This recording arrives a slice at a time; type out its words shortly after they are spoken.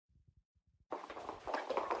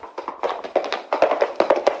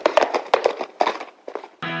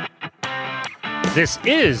This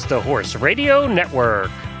is the Horse Radio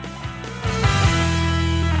Network.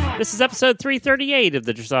 This is episode 338 of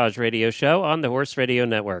the Dressage Radio Show on the Horse Radio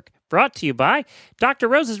Network. Brought to you by Dr.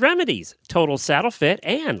 Rose's Remedies, Total Saddle Fit,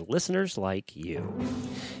 and listeners like you.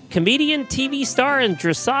 Comedian, TV star, and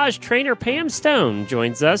dressage trainer Pam Stone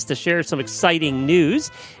joins us to share some exciting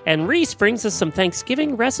news, and Reese brings us some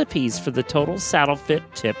Thanksgiving recipes for the Total Saddle Fit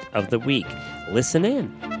tip of the week. Listen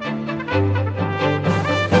in.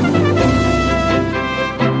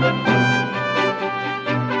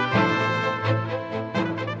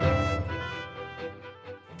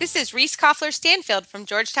 This is Reese Koffler-Stanfield from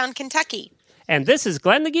Georgetown, Kentucky. And this is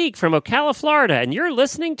Glenn the Geek from Ocala, Florida, and you're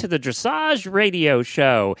listening to the Dressage Radio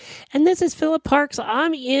Show. And this is Philip Parks.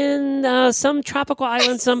 I'm in some tropical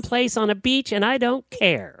island someplace on a beach, and I don't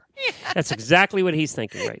care. Yeah. That's exactly what he's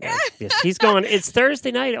thinking right now. Yes, he's going, it's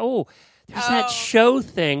Thursday night. Oh, there's that show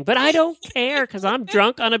thing, but I don't care because I'm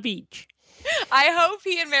drunk on a beach. I hope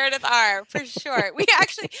he and Meredith are, for sure.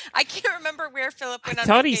 I can't remember where Philip went on. I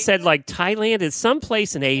thought he said like Thailand is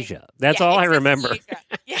someplace in Asia. That's all I remember.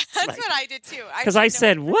 Yeah, that's like, what I did too. Because I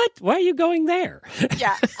said, what? Why are you going there?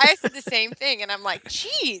 Yeah, I said the same thing. And I'm like,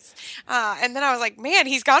 geez. And then I was like, man,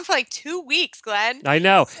 he's gone for like 2 weeks, Glenn. I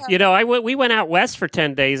know. So, we went out west for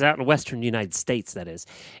 10 days, out in western United States, that is.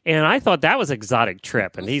 And I thought that was an exotic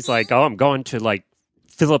trip. And he's like, oh, I'm going to like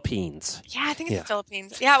Philippines. Yeah, I think it's the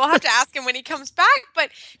Philippines. Yeah, we'll have to ask him when he comes back.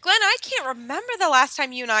 But Glenn, I can't remember the last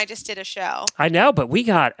time you and I just did a show. I know, but we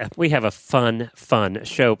have a fun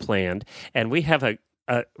show planned, and we have a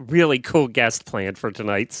really cool guest planned for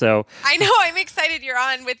tonight. So I know I'm excited you're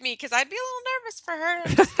on with me because I'd be a little nervous for her.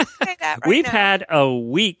 Just to say that right We've now. had a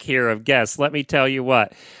week here of guests. Let me tell you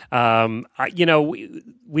what.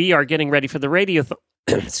 We are getting ready for the radiothon.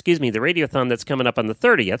 Excuse me, the radiothon that's coming up on the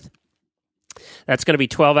 30th. That's going to be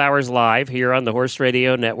 12 hours live here on the Horse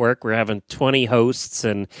Radio Network. We're having 20 hosts,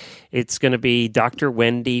 and it's going to be Dr.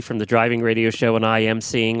 Wendy from the Driving Radio Show and I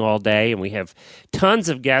emceeing all day, and we have tons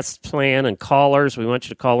of guests planned and callers. We want you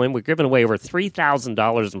to call in. We're giving away over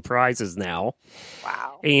 $3,000 in prizes now.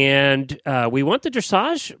 Wow. And we want the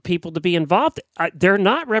dressage people to be involved. They're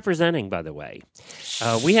not representing, by the way.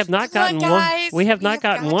 We have not gotten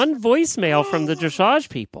one voicemail from the dressage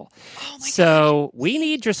people. Oh my so we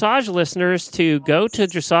need dressage listeners to go to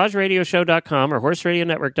dressageradioshow.com or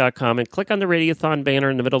horseradionetwork.com and click on the Radiothon banner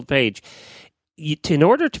in the middle of the page. In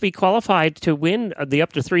order to be qualified to win the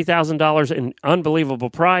up to $3,000 in unbelievable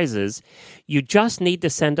prizes, you just need to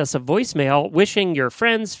send us a voicemail wishing your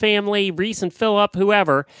friends, family, Reese and Philip,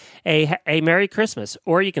 whoever, a Merry Christmas.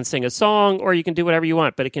 Or you can sing a song, or you can do whatever you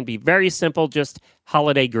want, but it can be very simple, just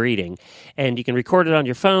holiday greeting. And you can record it on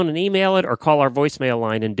your phone and email it, or call our voicemail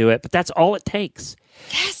line and do it. But that's all it takes.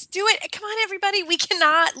 Yes, do it. Come on, everybody. We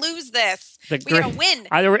cannot lose this. We're going to win.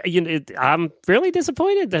 I'm really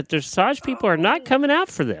disappointed that dressage people are not coming out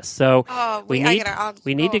for this. So we need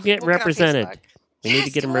to get represented. We need to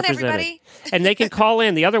get them represented. And they can call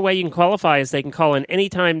in. The other way you can qualify is they can call in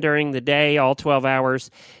anytime during the day, all 12 hours,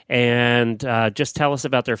 and just tell us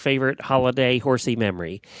about their favorite holiday horsey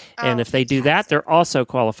memory. And if they do that, they're also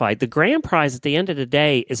qualified. The grand prize at the end of the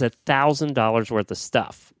day is $1,000 worth of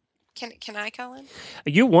stuff. Can I call in?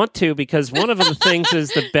 You want to, because one of the things is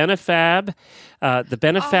the Benefab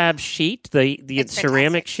sheet, the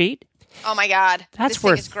ceramic sheet. Oh my God! This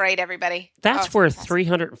thing is great, everybody. That's worth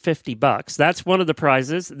 $350. That's one of the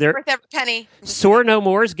prizes. Worth every penny. Soar No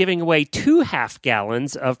More is giving away 2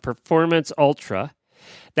 half-gallons of Performance Ultra.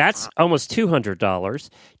 That's almost $200.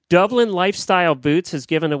 Dublin Lifestyle Boots has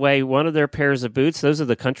given away one of their pairs of boots. Those are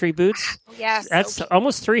the country boots. Yes. That's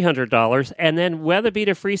almost $300. And then Weather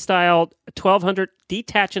Beater Freestyle 1200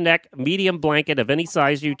 detach a neck medium blanket of any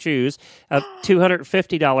size you choose of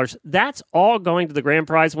 $250. That's all going to the grand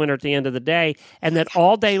prize winner at the end of the day. And then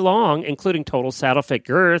all day long, including Total Saddle Fit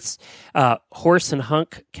girths, horse and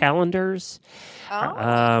hunk calendars.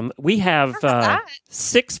 We have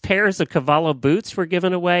 6 pairs of Cavallo boots we're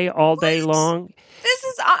giving away all day long. This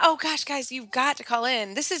is, gosh, guys, you've got to call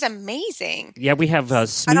in. This is amazing. Yeah, we have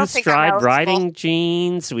Smooth Stride riding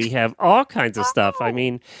jeans. We have all kinds of stuff. I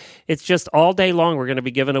mean, it's just all day long we're going to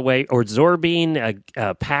be giving away, or Zorbine,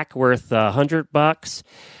 a pack worth $100.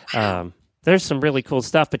 There's some really cool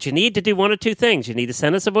stuff, but you need to do one of two things. You need to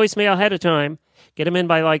send us a voicemail ahead of time, Get them in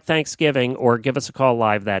by like Thanksgiving, or give us a call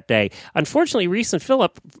live that day. Unfortunately, Reese and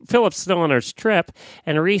Philip's still on her trip,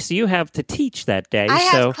 and Reese, you have to teach that day. I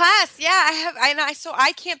have class. Yeah, I have. So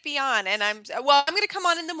I can't be on, and I'm going to come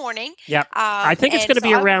on in the morning. Yeah, I think it's going to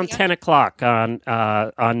be around 10 o'clock on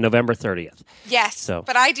November 30th. Yes, so.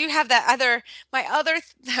 But I do have that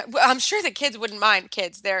I'm sure the kids wouldn't mind.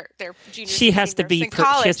 Kids, they're juniors. She has to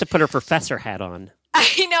put her professor hat on.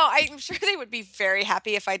 I know. I'm sure they would be very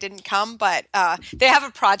happy if I didn't come, but they have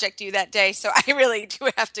a project due that day, so I really do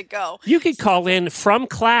have to go. You could call in from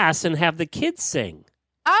class and have the kids sing.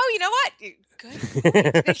 Oh, you know what?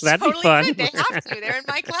 Good. That'd be fun. Good. They have to. They're in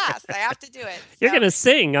my class. I have to do it. So. You're going to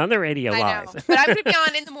sing on the radio live. I know. But I'm going to be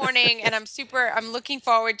on in the morning, and I'm looking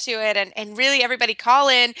forward to it. And really, everybody call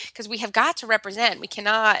in, because we have got to represent. We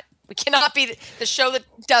cannot be the show that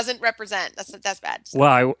doesn't represent. That's bad. So.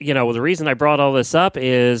 Well, the reason I brought all this up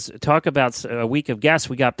is talk about a week of guests.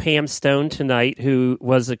 We got Pam Stone tonight, who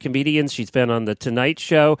was a comedian. She's been on The Tonight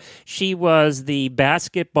Show. She was the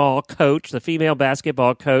basketball coach, the female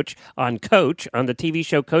basketball coach on the TV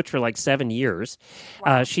show Coach for like 7 years.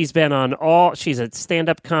 Wow. She's a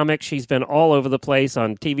stand-up comic. She's been all over the place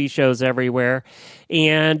on TV shows everywhere.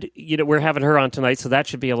 And, we're having her on tonight, so that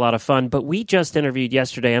should be a lot of fun. But we just interviewed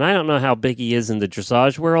yesterday, and I don't know how big he is in the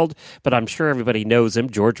dressage world, but I'm sure everybody knows him,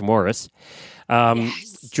 George Morris.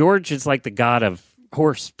 Yes. George is like the god of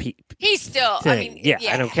horse He's still, thing.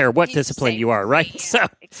 I don't care what discipline you are, right? Yeah, so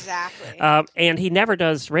exactly. And he never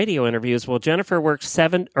does radio interviews. Well, Jennifer worked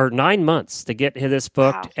 7 or 9 months to get this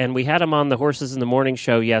booked, and we had him on the Horses in the Morning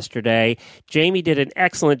show yesterday. Jamie did an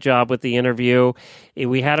excellent job with the interview.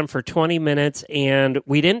 We had him for 20 minutes, and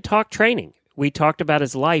we didn't talk training. We talked about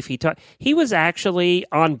his life. He was actually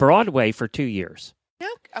on Broadway for 2 years.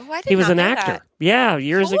 He was an actor. That. Yeah,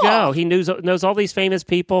 years ago. He knows all these famous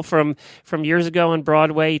people from years ago on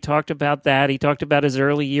Broadway. He talked about that. He talked about his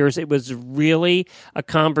early years. It was really a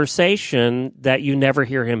conversation that you never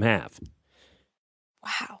hear him have.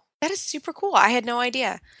 Wow. That is super cool. I had no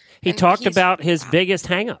idea. He talked about his biggest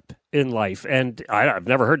hang-up in life, and I've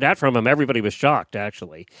never heard that from him. Everybody was shocked,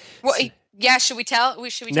 actually. Well, yeah, should we tell?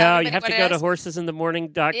 No, you have to go to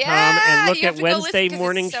horsesinthemorning.com and look at Wednesday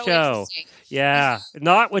morning show. Yeah,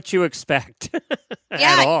 not what you expect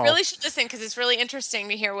at all. You really should listen, because it's really interesting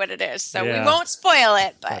to hear what it is. So we won't spoil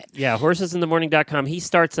it, but yeah, horsesinthemorning.com. He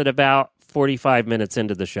starts at about 45 minutes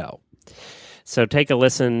into the show. So take a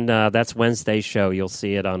listen. That's Wednesday's show. You'll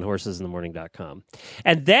see it on horsesinthemorning.com.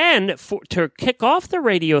 And then to kick off the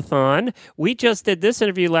Radiothon, we just did this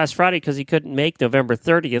interview last Friday because he couldn't make November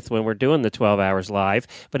 30th when we're doing the 12 hours live,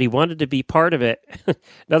 but he wanted to be part of it.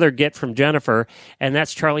 Another get from Jennifer, and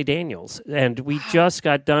that's Charlie Daniels. And we just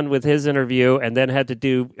got done with his interview and then had to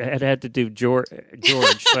do George.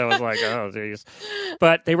 So I was like, oh, geez.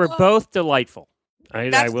 But they were both delightful.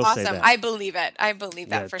 I will awesome. say that. I believe it. I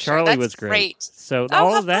believe that for sure. Charlie was great. So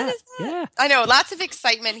all of that. Yeah. I know. Lots of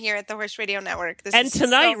excitement here at the Horse Radio Network.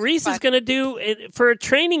 Tonight, Reese is going to do, for a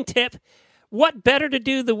training tip, what better to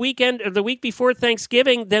do the weekend or the week before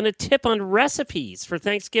Thanksgiving than a tip on recipes for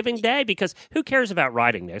Thanksgiving Day? Because who cares about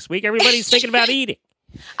riding next week? Everybody's thinking about eating.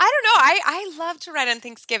 I don't know. I love to ride on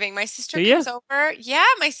Thanksgiving. My sister comes over. Yeah,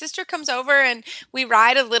 my sister comes over and we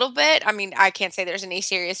ride a little bit. I mean, I can't say there's any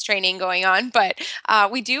serious training going on, but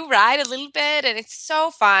we do ride a little bit, and it's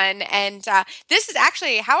so fun. And this is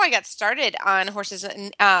actually how I got started on horses.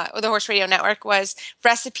 The Horse Radio Network was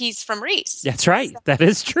recipes from Reese. That's right. That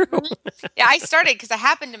is true. Yeah, I started because I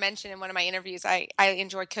happened to mention in one of my interviews I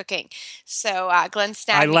enjoy cooking. So Glenn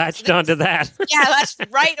snagged me. I latched onto that. Yeah, I latched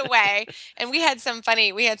right away, and we had some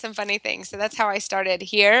funny things. So that's how I started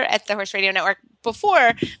here at the Horse Radio Network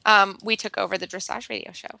before we took over the Dressage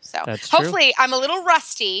Radio show. So hopefully I'm a little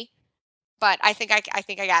rusty, but I think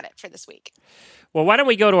I got it for this week. Well, why don't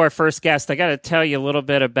we go to our first guest? I got to tell you a little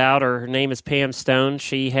bit about her. Her name is Pam Stone.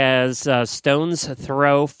 She has Stone's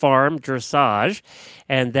Throw Farm Dressage,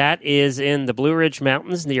 and that is in the Blue Ridge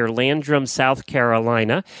Mountains near Landrum, South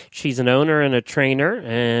Carolina. She's an owner and a trainer,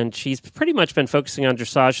 and she's pretty much been focusing on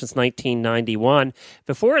dressage since 1991.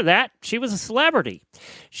 Before that, she was a celebrity.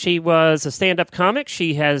 She was a stand-up comic.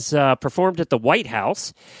 She has performed at the White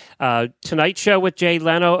House, Tonight Show with Jay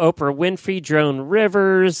Leno, Oprah Winfrey, Joan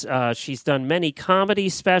Rivers. She's done many comedy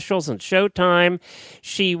specials on Showtime.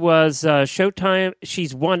 She was Showtime.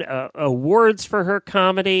 She's won awards for her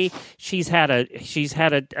comedy. She's had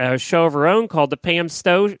a show of her own called the Pam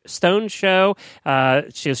Stone Show.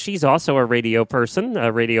 She's also a radio person,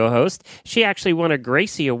 a radio host. She actually won a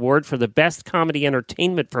Gracie Award for the best comedy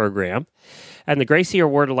entertainment program. And the Gracie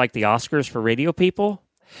Award are like the Oscars for radio people.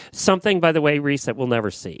 Something, by the way, Reese, that we'll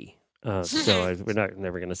never see. We're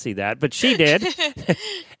never going to see that. But she did.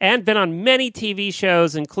 And been on many TV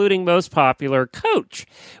shows, including most popular Coach,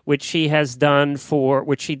 which she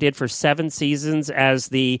did for 7 seasons as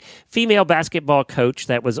the female basketball coach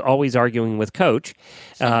that was always arguing with Coach.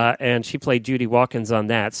 And she played Judy Watkins on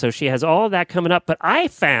that. So she has all of that coming up. But I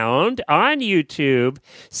found on YouTube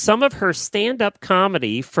some of her stand-up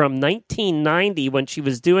comedy from 1990 when she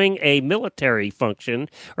was doing a military function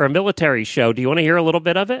or a military show. Do you want to hear a little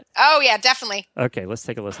bit of it? Oh, yeah, definitely. Okay, let's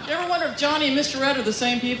take a listen. You ever wonder if Johnny and Mr. Red are the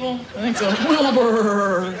same people? I think so.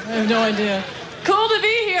 Wilbur. I have no idea. Cool to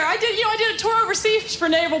be here. I did a tour overseas for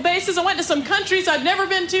naval bases. I went to some countries I'd never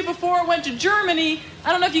been to before. I went to Germany.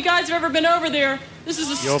 I don't know if you guys have ever been over there. This is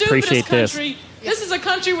the stupidest country. This is a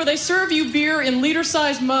country where they serve you beer in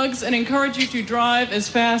liter-sized mugs and encourage you to drive as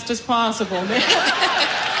fast as possible, man.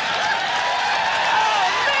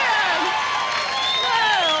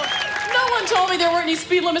 Told me there weren't any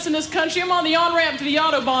speed limits in this country. I'm on the on-ramp to the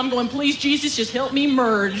Autobahn going, please, Jesus, just help me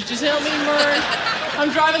merge. Just help me merge.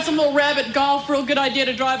 I'm driving some little rabbit golf. Real good idea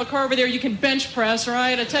to drive a car over there. You can bench press,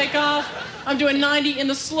 right? I take off. I'm doing 90 in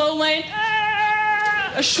the slow lane.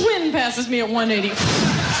 A Schwinn passes me at 180.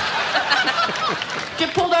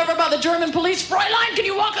 Get pulled over by the German police. Fräulein, can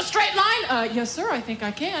you walk a straight line? Yes, sir, I think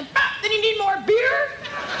I can. Then you need more beer?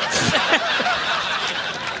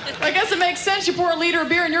 I guess it makes sense. You pour a liter of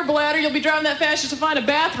beer in your bladder, you'll be driving that fast just to find a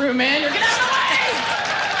bathroom, man. You're getting out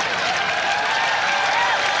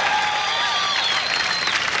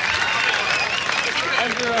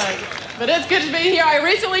of the way! That's right. But it's good to be here. I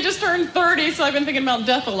recently just turned 30, so I've been thinking about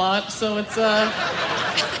death a lot. So it's,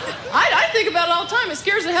 I think about it all the time. It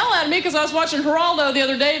scares the hell out of me because I was watching Geraldo the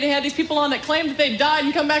other day. They had these people on that claimed that they died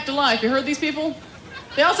and come back to life. You heard these people?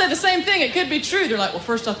 They all say the same thing. It could be true. They're like, well,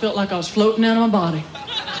 first I felt like I was floating out of my body.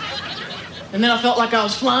 And then I felt like I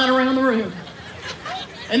was flying around the room.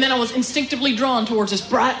 And then I was instinctively drawn towards this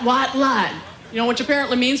bright white light. You know, which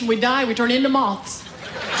apparently means when we die, we turn into moths.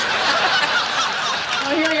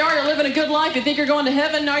 Well, here you are, you're living a good life. You think you're going to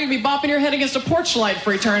heaven. Now you'll be bopping your head against a porch light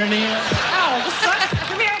for eternity. Ow, this sucks.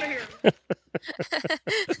 Get me out of here.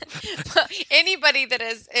 Well, anybody that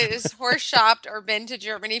is horse shopped or been to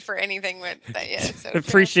Germany for anything would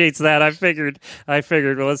appreciates that. I figured.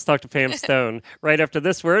 Well, let's talk to Pam Stone right after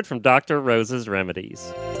this word from Dr. Rose's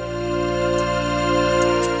Remedies.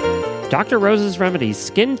 Dr. Rose's Remedies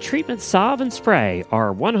Skin Treatment Salve and Spray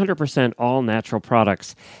are 100% all-natural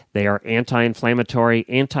products. They are anti-inflammatory,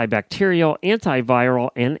 antibacterial, antiviral,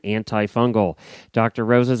 and antifungal. Dr.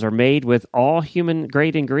 Rose's are made with all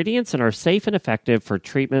human-grade ingredients and are safe and effective for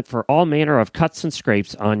treatment for all manner of cuts and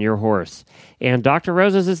scrapes on your horse. And Dr.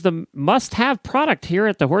 Rose's is the must-have product here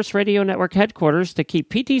at the Horse Radio Network headquarters to keep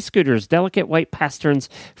PT Scooter's delicate white pasterns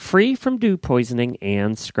free from dew poisoning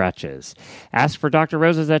and scratches. Ask for Dr.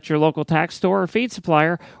 Rose's at your local tack store or feed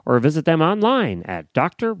supplier, or visit them online at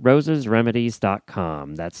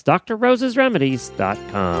drrosesremedies.com. That's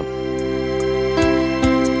drrosesremedies.com.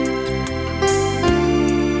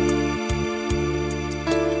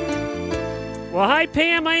 Well, hi,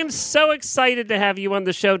 Pam. I am so excited to have you on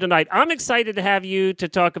the show tonight. I'm excited to have you to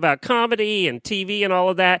talk about comedy and TV and all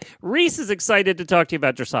of that. Reese is excited to talk to you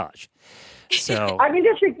about dressage. So, I mean,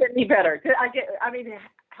 this should get me better.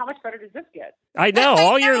 How much better does this get? I know.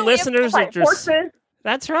 All your listeners are just... Horses.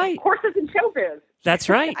 That's right. Horses and showbiz. That's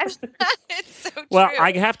right. It's so true. Well,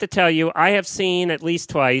 I have to tell you, I have seen at least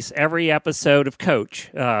twice every episode of Coach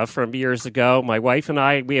from years ago. My wife and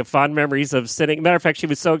I, we have fond memories of sitting. Matter of fact, she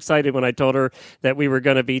was so excited when I told her that we were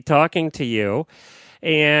going to be talking to you.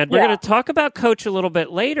 And we're going to talk about Coach a little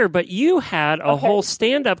bit later, but you had a whole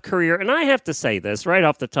stand-up career, and I have to say this right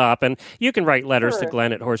off the top, and you can write letters to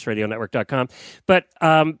Glenn at horseradionetwork.com, but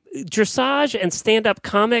dressage and stand-up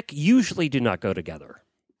comic usually do not go together.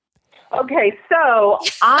 Okay, so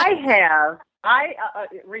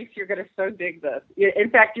Reese, you're going to so dig this. In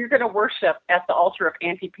fact, you're going to worship at the altar of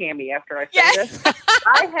Auntie Pammy after I say this.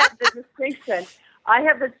 I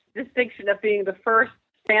have the distinction of being the first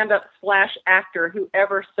stand-up / actor who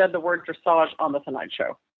ever said the word dressage on The Tonight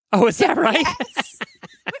Show. Oh, is that right? Yes.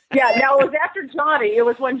 Yeah, now it was after Johnny. It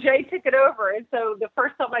was when Jay took it over. And so the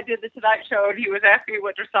first time I did The Tonight Show, and he was asking me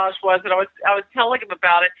what dressage was, and I was telling him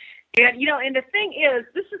about it. And, and the thing is,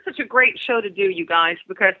 this is such a great show to do, you guys,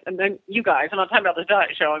 because, and then you guys, I'm not talking about The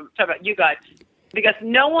Tonight Show, I'm talking about you guys, because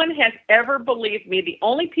no one has ever believed me. The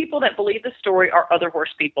only people that believe the story are other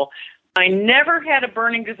horse people. I never had a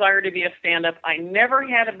burning desire to be a stand-up. I never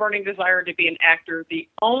had a burning desire to be an actor. The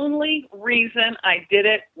only reason I did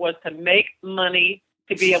it was to make money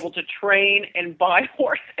to be able to train and buy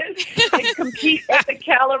horses and compete at the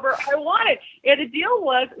caliber I wanted. And the deal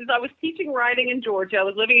was, is I was teaching riding in Georgia. I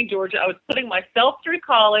was living in Georgia. I was putting myself through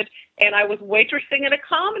college, and I was waitressing at a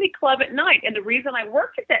comedy club at night. And the reason I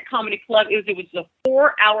worked at that comedy club is it was a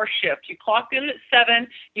 4-hour shift. You clocked in at 7,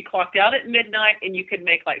 you clocked out at midnight, and you could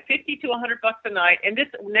make like $50 to $100 a night. And this,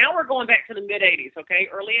 now we're going back to the mid 80s, okay,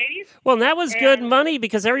 early 80s. Well, that was good money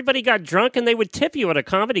because everybody got drunk and they would tip you at a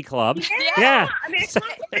comedy club. Yeah. I mean,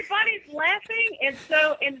 everybody's laughing, and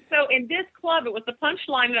so in this club, it was the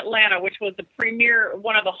Punchline in Atlanta, which was the premier,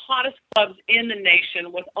 one of the hottest clubs in the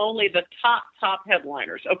nation, with only the top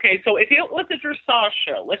headliners. Okay, so if it was a dressage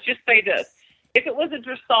show, let's just say this: if it was a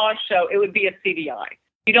dressage show, it would be a CDI.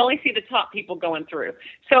 You'd only see the top people going through.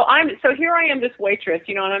 So here I am, this waitress,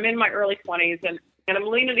 and I'm in my early 20s, and I'm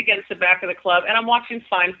leaning against the back of the club, and I'm watching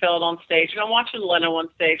Seinfeld on stage, and I'm watching Leno on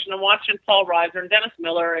stage, and I'm watching Paul Reiser and Dennis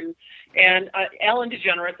Miller and Ellen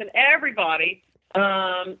DeGeneres and everybody.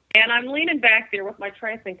 And I'm leaning back there with my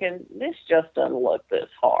tray thinking, this just doesn't look this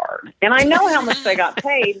hard. And I know how much they got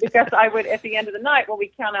paid because I would, at the end of the night, when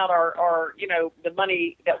we count out our the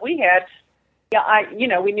money that we had,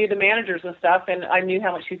 we knew the managers and stuff, and I knew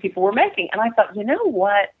how much these people were making. And I thought, you know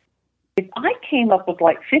what? If I came up with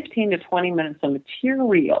like 15 to 20 minutes of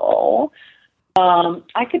material,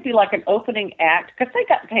 I could be like an opening act, because they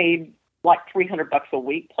got paid like $300 a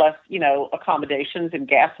week plus, accommodations and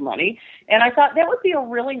gas money. And I thought that would be a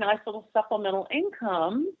really nice little supplemental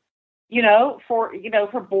income,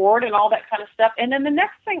 for board and all that kind of stuff. And then the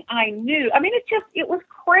next thing I knew, it was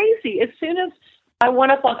crazy. As soon as I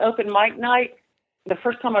went up on open mic night, the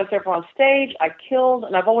first time I was ever on stage, I killed.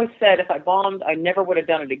 And I've always said, if I bombed, I never would have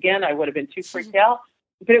done it again. I would have been too freaked out.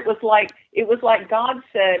 But it was like God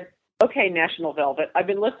said, okay, National Velvet, I've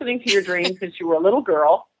been listening to your dreams since you were a little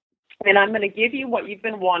girl. And I'm going to give you what you've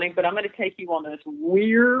been wanting, but I'm going to take you on this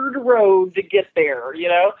weird road to get there,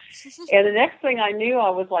 And the next thing I knew, I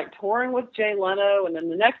was like touring with Jay Leno. And then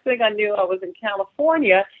the next thing I knew, I was in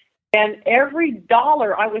California. And every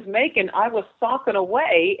dollar I was making, I was socking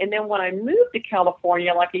away. And then when I moved to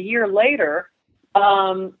California, like a year later,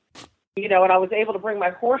 and I was able to bring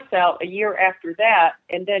my horse out a year after that.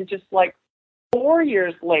 And then just like 4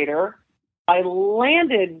 years later, I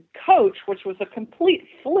landed Coach, which was a complete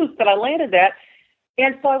fluke that I landed that.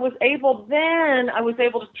 And so I was able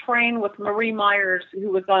to train with Marie Myers,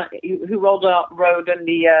 who rode in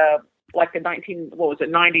the, like the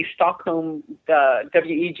 90 Stockholm,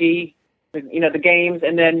 WEG, the games,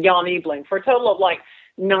 and then Jan Ebling for a total of like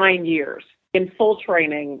 9 years in full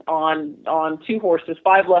training on 2 horses,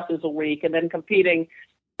 5 lessons a week, and then competing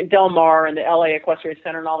in Del Mar and the LA Equestrian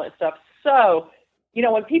Center and all that stuff. So,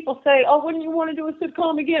 when people say, oh, wouldn't you want to do a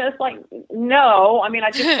sitcom again? It's like, no.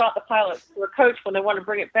 I just shot the pilot for Coach when they wanted to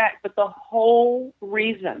bring it back. But the whole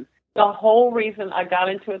reason I got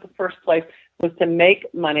into it in the first place was to make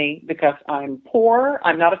money, because I'm poor.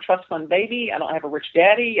 I'm not a trust fund baby. I don't have a rich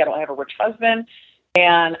daddy. I don't have a rich husband.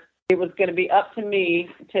 And it was going to be up to me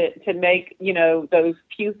to make, those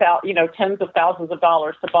tens of thousands of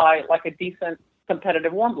dollars to buy like a decent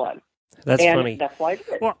competitive warm blood. That's funny. That's why I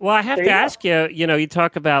did. Well, I have to ask you, you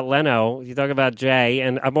talk about Leno, you talk about Jay,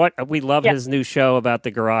 and we love his new show about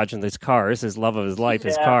the garage and his cars, his love of his life,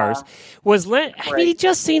 his cars. He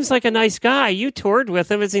just seems like a nice guy. You toured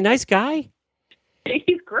with him. Is he a nice guy?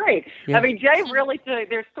 He's great. Yeah. Jay really,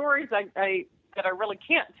 there's stories that I really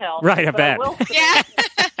can't tell. Right, I bet.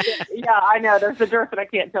 Yeah, I know. There's a dearth that I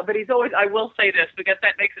can't tell. But he's always, I will say this, because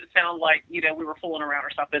that makes it sound like, we were fooling around or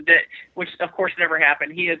something, which of course never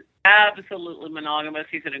happened. He is absolutely monogamous.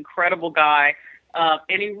 He's an incredible guy.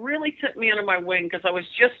 And he really took me under my wing because I was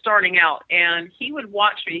just starting out. And he would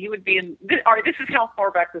watch me. He would be in, all right, this is how far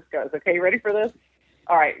back this goes. Okay, you ready for this?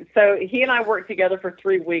 All right, so he and I worked together for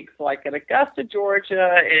 3 weeks, like in Augusta,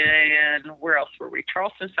 Georgia, and where else were we?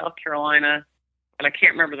 Charleston, South Carolina, and I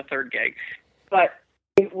can't remember the third gig. But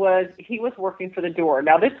he was working for The Door.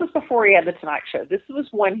 Now, this was before he had The Tonight Show. This was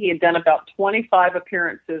when he had done about 25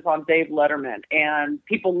 appearances on Dave Letterman, and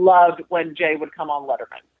people loved when Jay would come on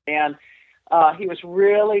Letterman. And he was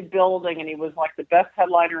really building, and he was like the best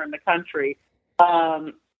headliner in the country.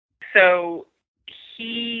 So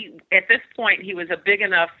at this point, he was a big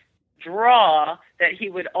enough draw that he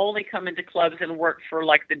would only come into clubs and work for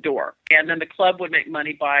like The Door. And then the club would make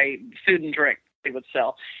money by food and drink they would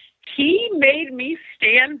sell. He made me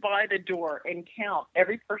stand by the door and count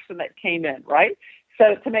every person that came in, right?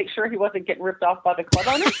 So to make sure he wasn't getting ripped off by the club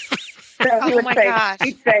owner. So he would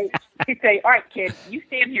he'd say, all right, kid, you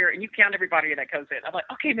stand here and you count everybody that goes in. I'm like,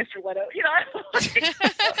 okay, Mr. Leto,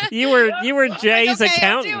 you were Jay's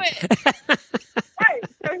accountant. Right.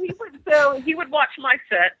 So so he would watch my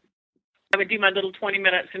set. I would do my little 20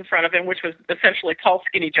 minutes in front of him, which was essentially tall,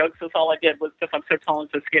 skinny jokes. That's all I did was because I'm so tall and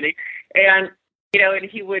so skinny. And, and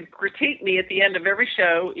he would critique me at the end of every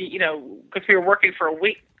show, because we were working for a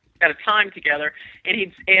week at a time together.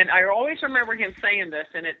 And I always remember him saying this,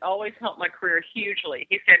 and it always helped my career hugely.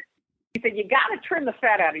 He said, you got to trim the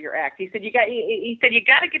fat out of your act. He said, you got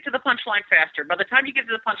to get to the punchline faster. By the time you get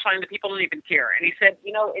to the punchline, the people don't even care. And he said,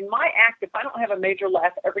 in my act, if I don't have a major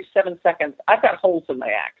laugh every 7 seconds, I've got holes in my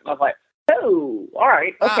act. And I was like, oh, all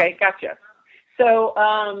right. Okay. Gotcha. So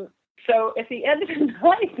at the end of the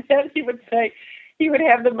night, then he would say, he would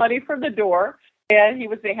have the money from the door, and he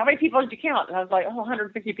would say, how many people did you count? And I was like,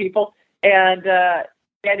 150 people. And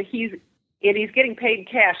he's getting paid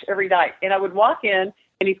cash every night. And I would walk in,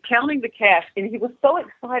 and he's counting the cash, and he was so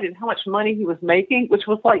excited how much money he was making, which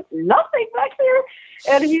was like nothing back there.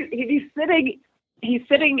 And he's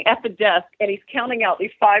sitting at the desk, and he's counting out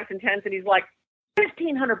these 5s and 10s, and he's like,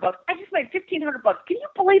 $1,500. I just made $1,500. Can you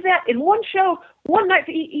believe that? In one show, one night,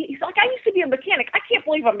 he's like, I used to be a mechanic. I can't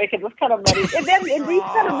believe I'm making this kind of money. And these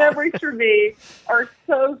kind of memories for me are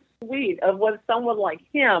so sweet of when someone like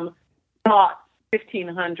him got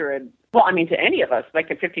 $1,500. Well, I mean, to any of us,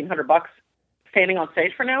 making $1,500 standing on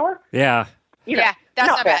stage for an hour. Yeah. Yeah, that's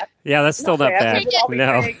not bad. Yeah, that's still not bad.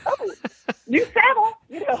 No. Saying, new saddle.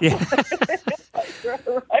 Yeah.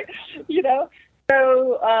 Right?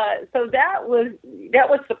 So that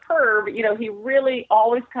was superb. He really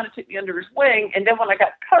always kind of took me under his wing. And then when I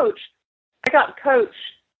got coached,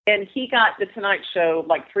 and he got the Tonight Show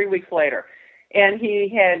like 3 weeks later. And he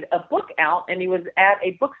had a book out, and he was at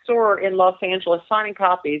a bookstore in Los Angeles signing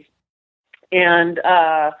copies. And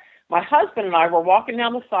my husband and I were walking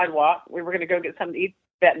down the sidewalk. We were going to go get something to eat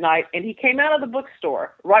that night. And he came out of the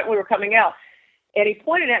bookstore right when we were coming out. And he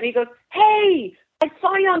pointed at me. He goes, hey, I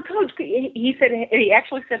saw you on Coach. He said, and he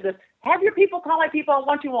actually said this, have your people call my people. I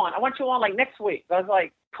want you on like next week. I was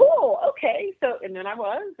like, cool. Okay. So, and then I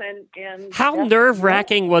was, and how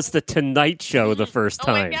nerve-wracking was the Tonight Show the first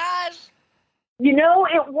time? Oh my gosh.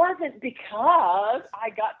 It wasn't because I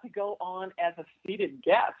got to go on as a seated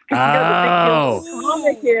guest. Oh. The big deal with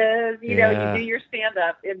comic is, you do your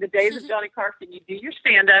stand-up. In the days of Johnny Carson, you do your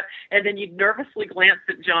stand-up, and then you'd nervously glance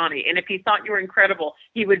at Johnny. And if he thought you were incredible,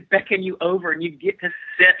 he would beckon you over, and you'd get to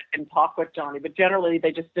sit and talk with Johnny. But generally,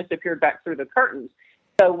 they just disappeared back through the curtains.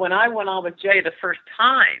 So when I went on with Jay the first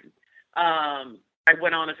time, I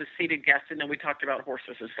went on as a seated guest, and then we talked about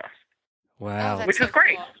horses and stuff. Wow. Which was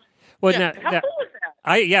great. Cool. Well, How cool is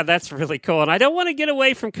that? That's really cool, and I don't want to get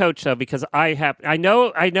away from Coach though, because I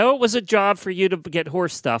know it was a job for you to get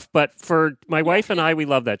horse stuff, but for my wife and I, we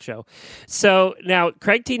love that show. So now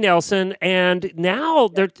Craig T. Nelson, and now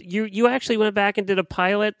you actually went back and did a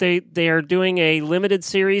pilot. They are doing a limited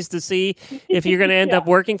series to see if you're going to end up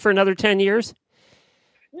working for another 10 years.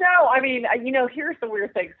 No, I mean, here's the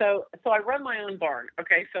weird thing. So I run my own barn.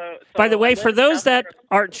 Okay, so by the way, for those that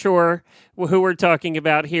aren't sure who we're talking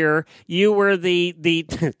about here, you were the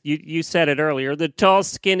you said it earlier, the tall,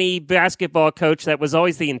 skinny basketball coach that was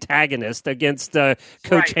always the antagonist against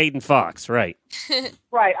Coach Hayden Fox, right?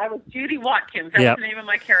 Right. I was Judy Watkins. That's the name of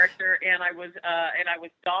my character, and I was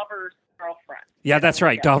Dauber's girlfriend. Yeah, that's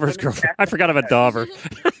right, Dauber's girlfriend. I forgot about Dauber.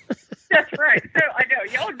 That's right. So I know.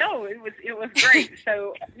 No, it was great.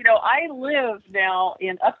 So I live now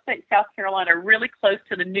in upstate South Carolina, really close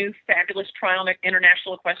to the new fabulous Tryon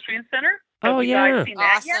International Equestrian Center. Have you guys seen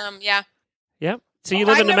that awesome. Yet? Yeah. Yep. So you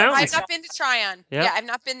live in the mountains. I've not been to Tryon. Yep. Yeah, I've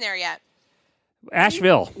not been there yet.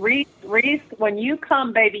 Asheville. Reese, when you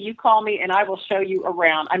come, baby, you call me and I will show you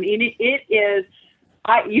around. I mean, it is.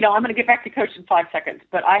 I'm going to get back to Coach in 5 seconds,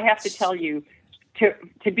 but I have to tell you.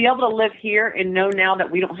 To be able to live here and know now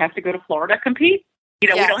that we don't have to go to Florida to compete, we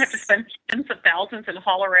don't have to spend tens of thousands and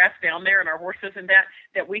haul our ass down there and our horses and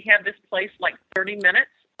that we have this place like 30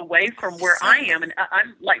 minutes away from where I am. And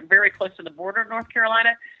I'm like very close to the border of North Carolina.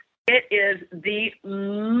 It is the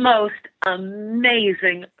most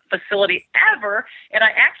amazing facility ever. And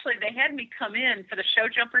they had me come in for the Show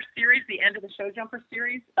Jumper series, the end of the Show Jumper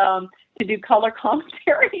series, to do color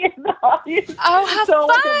commentary in the audience. Oh, how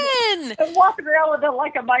fun! I'm walking around with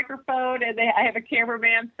a microphone, and I have a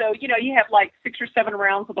cameraman. So, you have like 6 or 7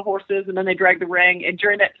 rounds with the horses, and then they drag the ring. And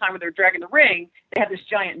during that time when they're dragging the ring, they have this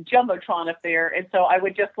giant jumbotron up there. And so I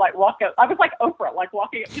would just like walk up. I was like Oprah, like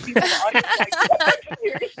walking up to people in the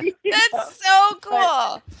audience. That's so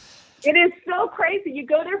cool. It is so crazy. You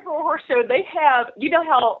go there for a horse show. They have,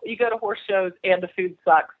 how you go to horse shows and the food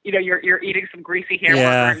sucks. You're eating some greasy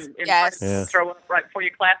hamburger and throw it up right before you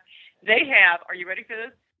class. They have, are you ready for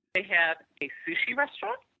this? They have a sushi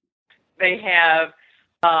restaurant. They have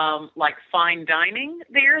like fine dining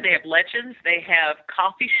there. They have legends. They have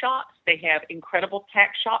coffee shops. They have incredible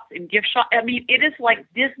tax shops and gift shops. I mean, it is like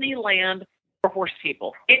Disneyland for horse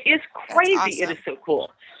people. It is crazy. Awesome. It is so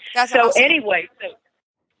cool. That's so awesome. Anyway,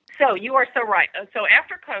 so you are so right. So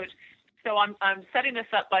after Coach, so I'm setting this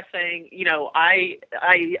up by saying, you know, I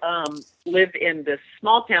live in this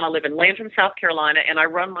small town. I live in Landrum, South Carolina, and I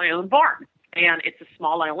run my own barn. And it's a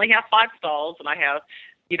small. I only have 5 stalls, and I have,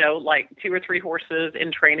 you know, like 2 or 3 horses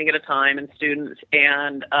in training at a time and students.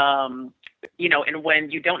 And you know, and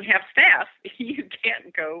when you don't have staff, you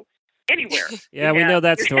can't go anywhere. Yeah, we know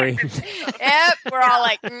that story. Yep, we're all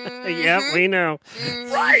like, Yep, we know.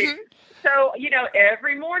 Right. So, you know,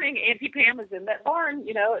 every morning Auntie Pam is in that barn,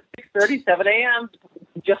 you know, at 6:30, 7 a.m.,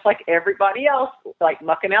 just like everybody else, like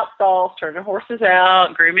mucking out stalls, turning horses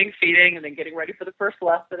out, grooming, feeding, and then getting ready for the first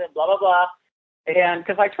lesson and blah, blah, blah. And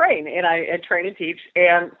because I train, and I train and teach.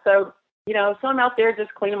 And so, you know, so I'm out there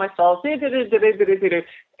just cleaning my stalls. And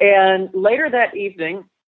later that evening,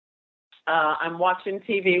 I'm watching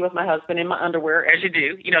TV with my husband in my underwear, as you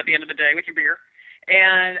do, you know, at the end of the day with your beer.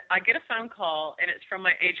 And I get a phone call, and it's from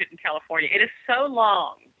my agent in California. It is so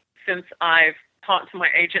long since I've talked to my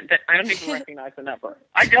agent that I don't even recognize the number.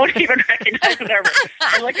 I don't even recognize the number.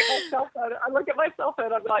 I look at my cell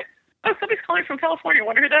phone. I'm like, oh, somebody's calling from California. I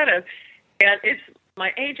wonder who that is. And it's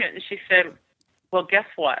my agent, and she said, well, guess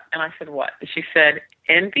what? And I said, what? And she said,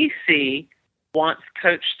 NBC wants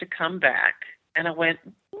Coach to come back. And I went,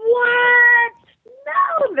 what?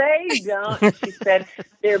 No, they don't. She said,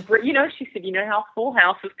 she said, you know how Full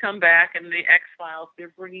House has come back and the X-Files,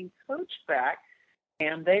 they're bringing Coach back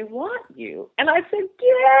and they want you. And I said,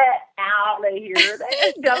 get out of here.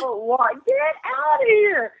 They don't want, get out of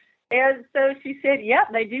here. And so she said,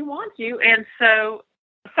 yep, they do want you. And so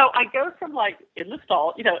I go from like in the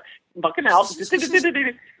stall, you know, bucking out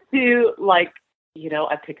to like, you know,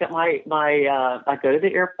 I pick up my I go to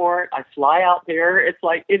the airport, I fly out there. It's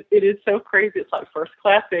like, it is so crazy. It's like first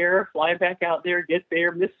class air, fly back out there, get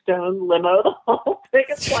there, Miss Stone, limo, the whole thing.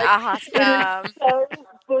 It's like, awesome. It is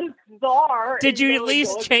so bizarre. Did you at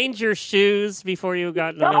least change your shoes before you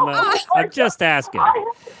got in the limo? I'm just asking.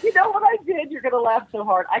 You know what I did? You're going to laugh so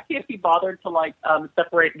hard. I can't be bothered to like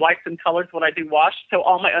separate whites and colors when I do wash. So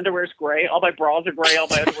all my underwear is gray, all my bras are gray, all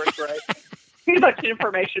my underwear is gray. Too much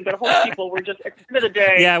information, but horse people were just at the end of the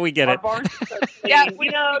day. Yeah, we get it. Barns are so clean. Yeah, we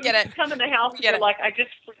get it. You come in the house and you're like, I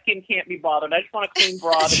just freaking can't be bothered. I just want a clean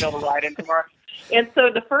bra to be able to ride in tomorrow. And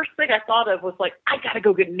so the first thing I thought of was like, I got to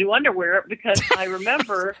go get new underwear because I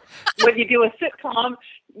remember when you do a sitcom,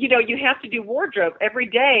 you know, you have to do wardrobe. Every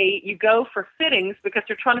day you go for fittings because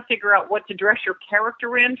they're trying to figure out what to dress your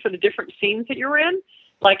character in for the different scenes that you're in.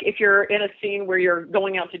 Like if you're in a scene where you're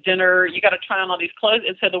going out to dinner, you got to try on all these clothes.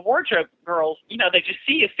 And so the wardrobe girls, you know, they just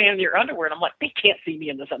see you standing in your underwear. And I'm like, they can't see me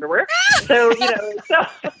in this underwear. So, you know, so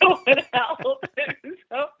I went out.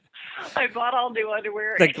 So I bought all new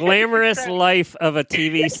underwear. The glamorous life of a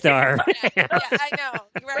TV star. Yeah, I know,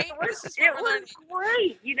 right? It was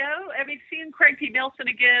great, you know? I mean, seeing Craig T. Nelson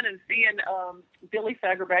again and seeing Billy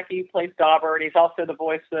Fagerbakke, who plays Dauber, and he's also the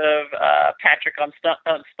voice of Patrick on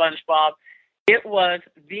SpongeBob. It was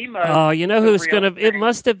the most. Oh, you know who's going to... It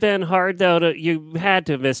must have been hard, though. You had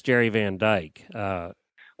to miss Jerry Van Dyke.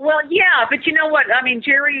 Well, yeah, but you know what? I mean,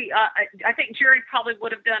 Jerry, I think Jerry probably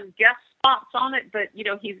would have done guest spots on it, but, you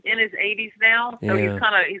know, he's in his 80s now, so he's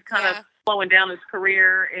kind of slowing down his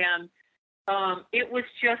career, and it was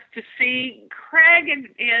just to see Craig and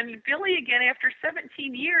Billy again after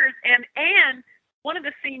 17 years, and one of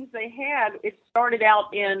the scenes they had, it started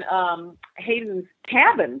out in Hayden's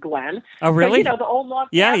cabin, Glenn. Oh, really? So, you know, the old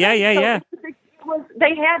log cabin. Yeah.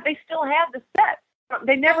 They still had the set.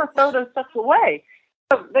 They never throw those sets away.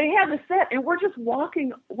 So they had the set, and we're just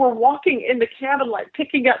walking. We're walking in the cabin, like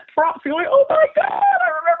picking up props. We're like, oh my God, I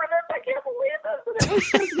remember this. I can't believe this. And it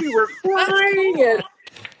was just, we were crying, and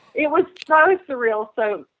it was so surreal.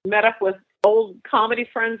 So met up with old comedy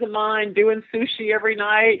friends of mine, doing sushi every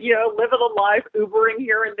night, you know, living a life, Ubering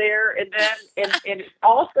here and there, and then and it's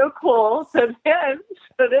all so cool. So then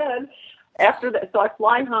after that, so I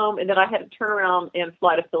fly home, and then I had to turn around and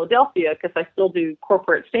fly to Philadelphia because I still do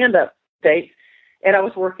corporate stand-up dates. And I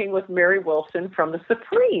was working with Mary Wilson from the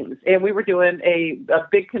Supremes, and we were doing a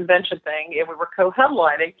big convention thing, and we were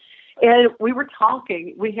co-headlining, and we were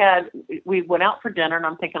talking. We went out for dinner, and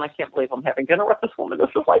I'm thinking, I can't believe I'm having dinner with this woman.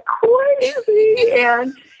 This is like crazy.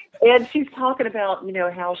 And she's talking about, you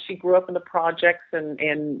know, how she grew up in the projects,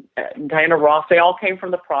 and Diana Ross, they all came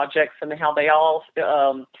from the projects, and how they all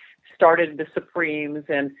started the Supremes,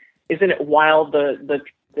 and isn't it wild the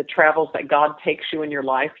the travels that God takes you in your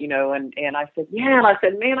life, and I said, yeah. And I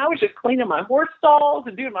said, man, I was just cleaning my horse stalls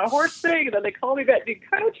and doing my horse thing. And then they called me back to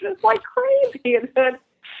coach, and it's like crazy. And then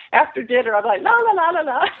after dinner, I'm like, no.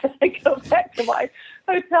 I go back to my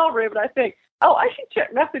hotel room and I think, oh, I should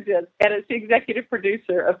check messages. And it's the executive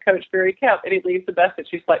producer of Coach Barry Kemp. And he leaves the message.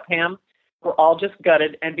 She's like, Pam, we're all just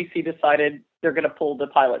gutted. NBC decided they're going to pull the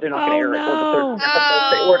pilot. They're not going to air it. Or the third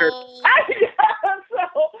episode they ordered.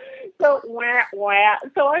 So, wah.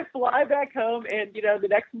 So I fly back home, and, the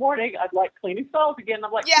next morning, I'm like cleaning stalls again.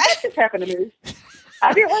 I'm like, did that just happen to me?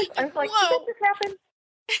 I was like, Whoa. did this happen?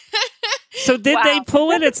 So did they pull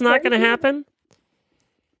it? It's not going to happen?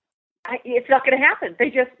 It's not going to happen.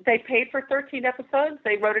 They paid for 13 episodes.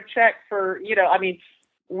 They wrote a check for,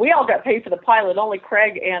 we all got paid for the pilot. Only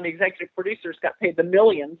Craig and the executive producers got paid the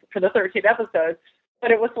millions for the 13 episodes. But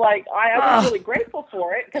it was like, I was really grateful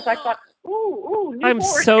for it because I thought, ooh, new I'm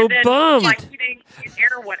horse. so and then bummed. My heating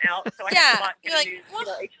air went out, so I had to get a new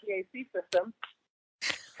HVAC system.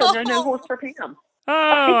 So there's no horse for Pam.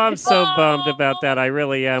 Oh, I'm so bummed about that. I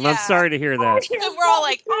really am. I'm sorry to hear that. And we're all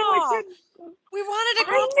like, oh, we wanted to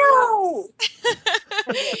go. I know.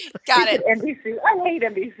 Got it. NBC. I hate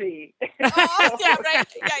NBC. Oh, yeah, right.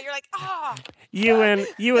 Yeah, you're like, oh. You and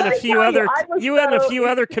a few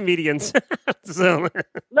other comedians. So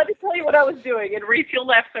let me tell you what I was doing, and Reese, you'll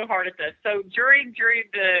laugh so hard at this. So during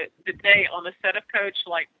the day on the set of Coach,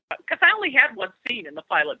 because I only had one scene in the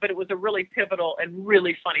pilot, but it was a really pivotal and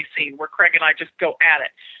really funny scene where Craig and I just go at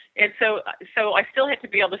it. And so I still had to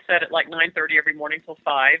be on the set at like 9:30 every morning till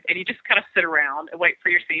 5, and you just kind of sit around and wait for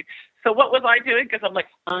your scene. So what was I doing? Because I'm like,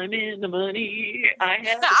 I'm in the money. I'm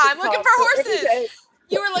looking for horses.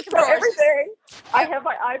 You were looking for horses. Every day, I have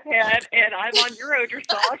my iPad, and I'm on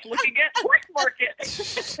Dressage looking at horse market.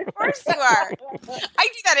 Of course you are. I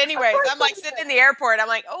do that anyways. I'm like sitting in the airport. I'm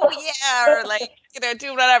like, oh yeah, or like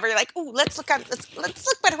do whatever. You're like, oh, let's look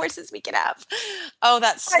what horses we can have. Oh,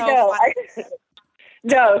 that's so funny.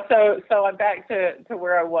 No, so I'm back to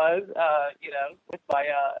where I was, with my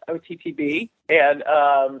OTTB, and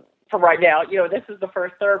for right now, this is the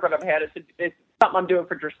first thoroughbred I've had. It's something I'm doing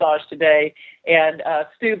for Dressage today, and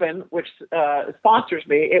Steuben, which sponsors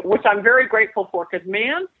me, which I'm very grateful for, because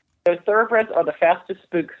man, those thoroughbreds are the fastest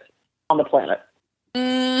spooks on the planet.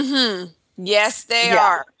 Mm-hmm. Yes, they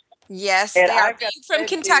are. Yes, and they are. From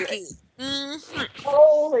Kentucky. Mm-hmm.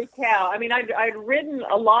 Holy cow. I mean, I'd ridden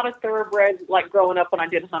a lot of thoroughbreds, like growing up when I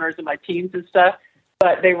did hunters in my teens and stuff,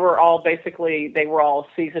 but they were all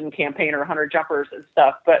seasoned campaigner hunter jumpers and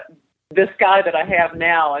stuff. But this guy that I have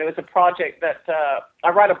now, and it was a project that I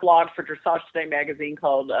write a blog for Dressage Today magazine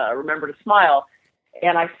called Remember to Smile.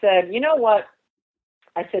 And I said, you know what?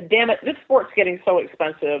 I said, damn it, this sport's getting so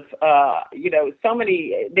expensive.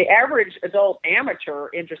 The average adult amateur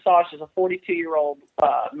in dressage is a 42-year-old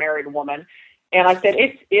married woman. And I said,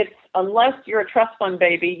 it's unless you're a trust fund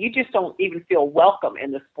baby, you just don't even feel welcome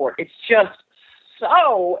in the sport. It's just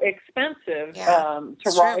so expensive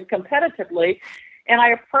to ride competitively. And I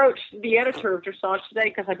approached the editor of Dressage Today,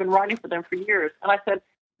 because I've been writing for them for years. And I said,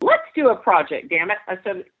 let's do a project, damn it. I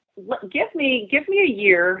said, give me a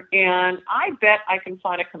year, and I bet I can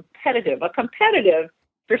find a competitive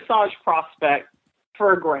dressage prospect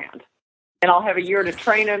for $1,000. And I'll have a year to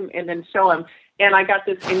train him and then show him. And I got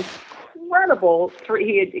this incredible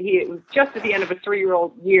he was just at the end of a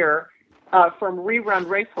 3-year-old year from Rerun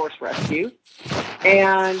Racehorse Rescue,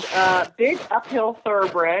 and big uphill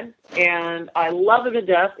thoroughbred, and I love him to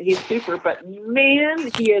death. He's super, but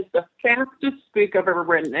man, he is the fastest spook I've ever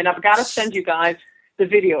ridden. And I've got to send you guys the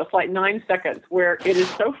video. It's like 9 seconds, where it is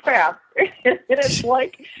so fast. It's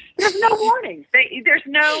like there's no warning. There's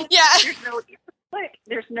no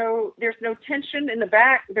tension in the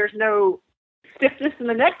back. There's no stiffness in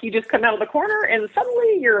the neck. You just come out of the corner, and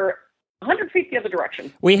suddenly you're 100 feet the other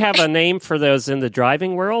direction. We have a name for those in the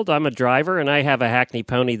driving world. I'm a driver, and I have a Hackney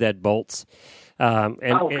pony that bolts. Yeah,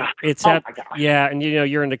 and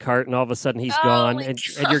you're in the cart, and all of a sudden he's gone, and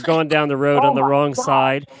you're going down the road on the wrong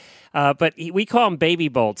side. But we call them baby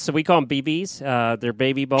bolts, so we call them BBs. They're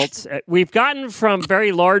baby bolts. We've gotten from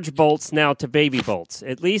very large bolts now to baby bolts.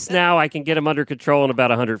 At least now I can get them under control in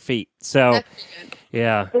about 100 feet. So,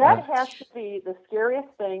 yeah. That has to be the scariest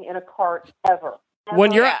thing in a cart ever.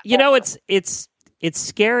 When it's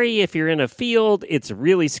scary if you're in a field. It's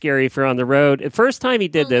really scary if you're on the road. The first time he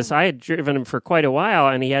did this, I had driven him for quite a while,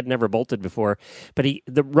 and he had never bolted before. But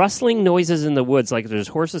the rustling noises in the woods, like there's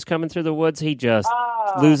horses coming through the woods, he just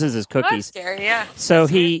loses his That's cookies. scary, yeah. So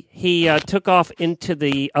he took off into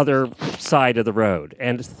the other side of the road,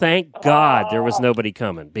 and thank God there was nobody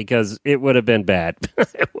coming, because it would have been bad.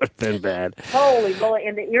 It would have been bad. Holy moly!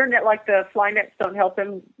 And the internet, like the Flynets, don't help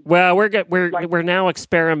him. Well, we're now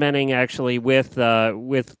experimenting actually with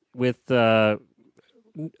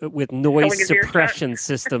noise suppression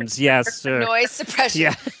systems. Yes, sir. Noise suppression.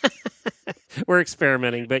 Yeah, we're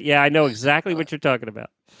experimenting, but yeah, I know exactly what you're talking about.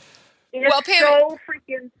 It's Pam, so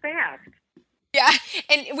freaking fast. Yeah,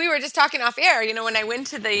 and we were just talking off air. You know, when I went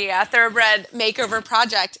to the Thoroughbred Makeover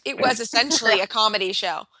Project, it was essentially a comedy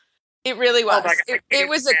show. It really was. Oh my God, it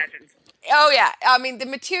was imagine. Oh yeah, I mean the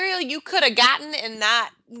material you could have gotten in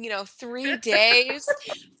that 3 days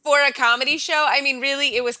for a comedy show. I mean,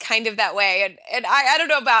 really, it was kind of that way. And I don't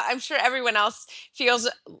know about. I'm sure everyone else feels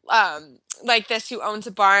like this who owns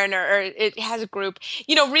a barn or it has a group.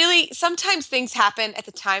 Really, sometimes things happen at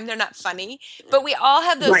the time they're not funny, but we all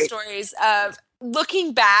have those stories of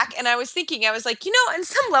looking back. And I was thinking, I was like, on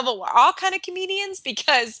some level, we're all kind of comedians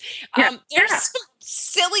because there's some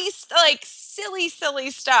silly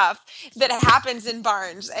stuff that happens in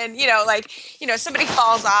barns, and somebody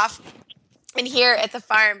falls off. And here at the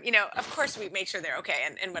farm, of course we make sure they're okay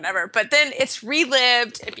and whatever. But then it's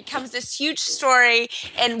relived. It becomes this huge story.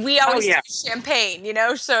 And we always do champagne,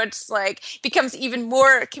 So it's becomes even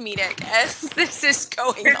more comedic as this is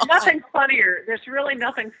going on. Nothing funnier. There's really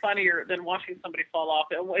nothing funnier than watching somebody fall off.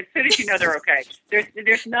 As soon as you know they're okay.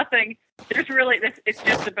 There's nothing. It's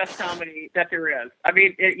just the best comedy that there is. I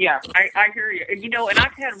mean, I hear you. And, and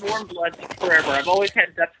I've had warm bloods forever. I've always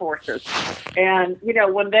had Dutch horses. And,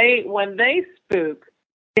 when they spook,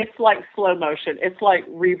 it's like slow motion. It's like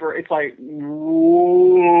reverb. It's like,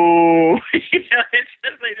 whoa. They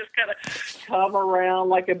just kind of come around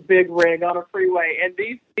like a big rig on a freeway. And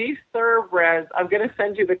these thoroughbreds, I'm going to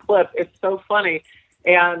send you the clip. It's so funny.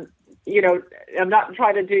 And, I'm not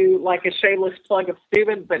trying to do like a shameless plug of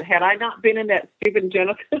Steuben, but had I not been in that Steuben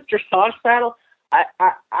Genesis dressage battle,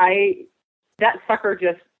 I that sucker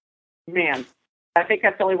just, man, I think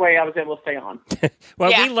that's the only way I was able to stay on.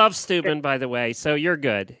 Well, we love Steuben, by the way, so you're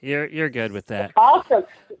good. You're good with that. Awesome.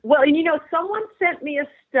 Well, someone sent me a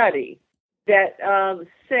study that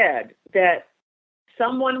said that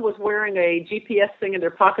someone was wearing a GPS thing in their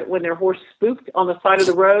pocket when their horse spooked on the side of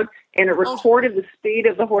the road, and it recorded the speed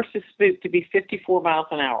of the horse's spook to be 54 miles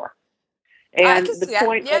an hour. And the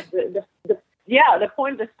point of the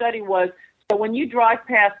point of the study was, so when you drive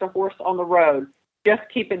past a horse on the road, just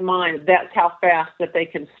keep in mind that's how fast that they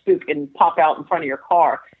can spook and pop out in front of your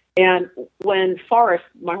car. And when Forrest,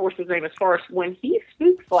 my horse's name is Forrest, when he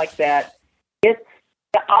spooks like that, it's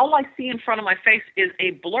all I see in front of my face is a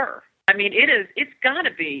blur. I mean, it's gotta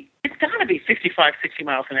be 55, 60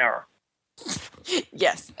 miles an hour.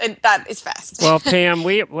 Yes, and that is fast. Well, Pam,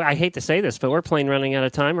 I hate to say this, but we're plain running out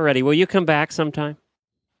of time already. Will you come back sometime?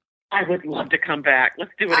 I would love to come back.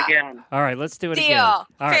 Let's do it again. All right, let's do it Deal. again. All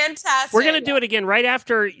right. Fantastic. We're going to do it again right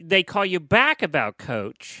after they call you back about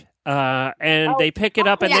Coach, and they pick it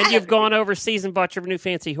up, and then you've gone overseas and bought your new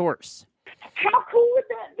fancy horse. How cool would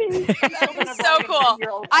that be? That would be so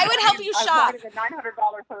cool. I would help you shop. A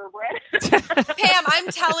 $900 thoroughbred. Pam, I'm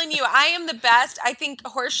telling you, I am the best. I think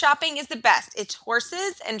horse shopping is the best. It's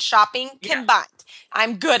horses and shopping combined.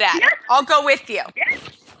 I'm good at it. I'll go with you. Yes.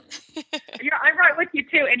 I'm right with you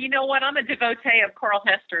too. And you know what? I'm a devotee of Carl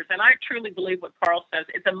Hester's, and I truly believe what Carl says.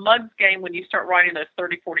 It's a mug's game when you start writing those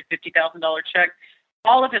 $30,000, $40,000, $50,000 checks.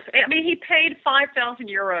 All of his, I mean, he paid 5,000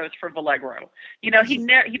 euros for Vallegro. He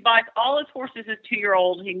buys all his horses as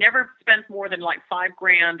 2-year-old. He never spends more than like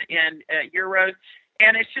 $5,000 in euros,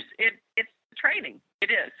 and it's just it's training. It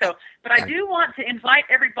is. So, but I do want to invite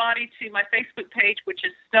everybody to my Facebook page, which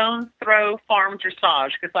is Stone's Throw Farm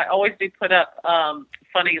Dressage, because I always do put up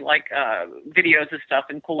funny videos and stuff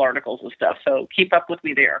and cool articles and stuff. So keep up with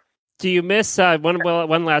me there. Do you miss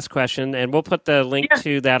one last question, and we'll put the link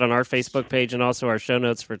to that on our Facebook page and also our show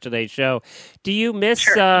notes for today's show. Do you miss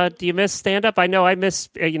stand up? I know I miss.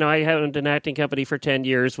 I owned an acting company for 10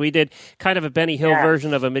 years. We did kind of a Benny Hill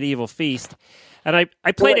version of A Medieval Feast, and I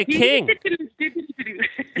played a king.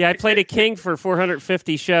 Yeah, I played a king for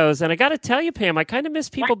 450 shows, and I got to tell you, Pam, I kind of miss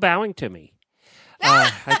people bowing to me.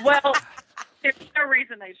 Well, there's no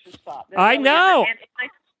reason they should stop. I know.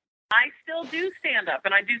 I still do stand up,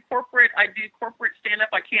 and I do corporate stand up.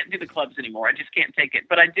 I can't do the clubs anymore. I just can't take it.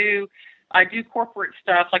 But I do corporate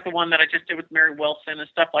stuff like the one that I just did with Mary Wilson and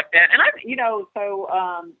stuff like that. And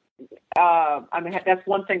that's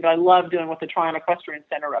one thing that I love doing with the Tryon Equestrian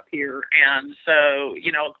Center up here. And so,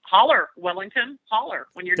 holler, Wellington, holler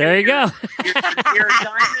when you're there. You go. Your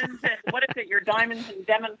diamonds and what is it? Your diamonds and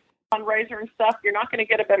fundraiser and stuff, you're not going to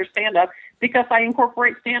get a better stand-up because I can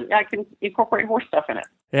incorporate horse stuff in it.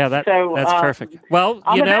 Yeah, that's perfect. Well,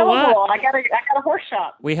 I'm you know available. what? I got a horse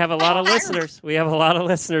shop. We have a lot of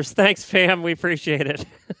listeners. Thanks, Pam. We appreciate it.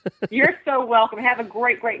 You're so welcome. Have a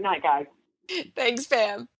great, great night, guys. Thanks,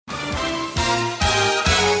 Pam.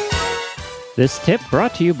 This tip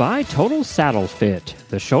brought to you by Total Saddle Fit,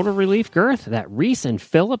 the shoulder relief girth that Reese and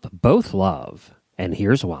Philip both love. And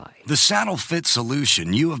here's why. The saddle fit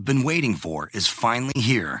solution you have been waiting for is finally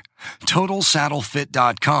here.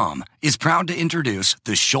 TotalSaddleFit.com is proud to introduce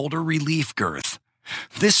the Shoulder Relief Girth.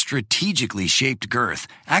 This strategically shaped girth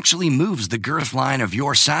actually moves the girth line of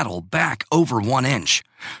your saddle back over 1 inch,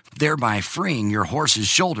 thereby freeing your horse's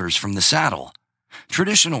shoulders from the saddle.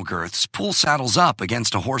 Traditional girths pull saddles up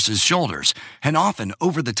against a horse's shoulders and often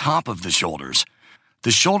over the top of the shoulders.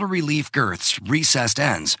 The shoulder relief girth's recessed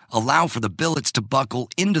ends allow for the billets to buckle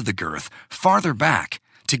into the girth farther back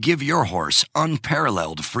to give your horse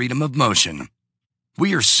unparalleled freedom of motion.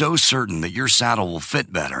 We are so certain that your saddle will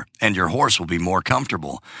fit better and your horse will be more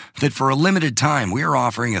comfortable that for a limited time we are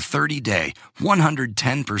offering a 30-day,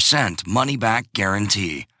 110% money-back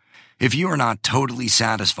guarantee. If you are not totally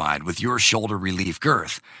satisfied with your shoulder relief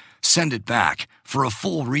girth, send it back for a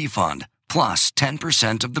full refund plus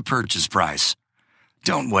 10% of the purchase price.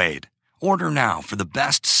 Don't wait. Order now for the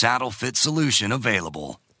best saddle fit solution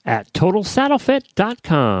available. At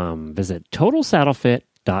TotalSaddleFit.com. Visit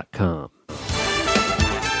TotalSaddleFit.com.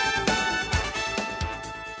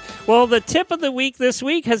 Well, the tip of the week this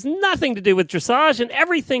week has nothing to do with dressage and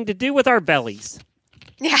everything to do with our bellies.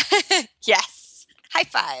 Yeah. Yes. High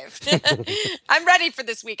five. I'm ready for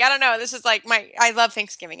this week. I don't know. This is like I love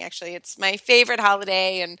Thanksgiving, actually. It's my favorite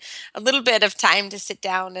holiday and a little bit of time to sit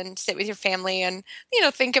down and sit with your family and,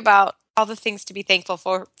 think about all the things to be thankful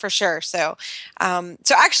for sure. So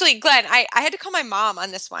actually, Glenn, I had to call my mom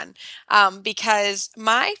on this one because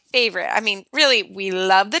my favorite, really, we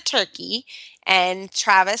love the turkey. And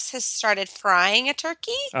Travis has started frying a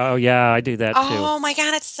turkey. Oh, yeah, I do that too. Oh, my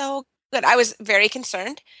God, it's so good. I was very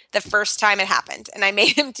concerned the first time it happened. And I made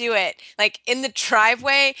him do it, in the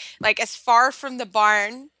driveway, as far from the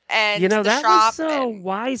barn and the that shop. Was a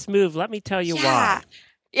wise move. Let me tell you why.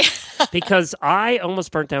 Yeah. Because I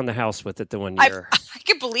almost burnt down the house with it the one year. I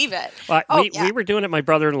could believe it. We were doing it at my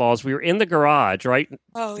brother-in-law's. We were in the garage, right?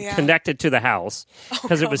 Oh, yeah. Connected to the house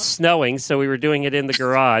because it was snowing, so we were doing it in the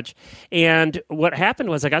garage. And what happened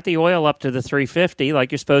was I got the oil up to the 350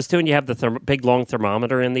 like you're supposed to, and you have the big, long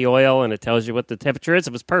thermometer in the oil, and it tells you what the temperature is.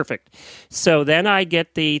 It was perfect. So then I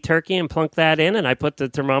get the turkey and plunk that in, and I put the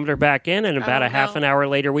thermometer back in, and about half an hour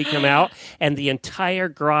later we come out, and the entire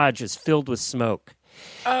garage is filled with smoke.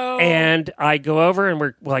 Oh. And I go over and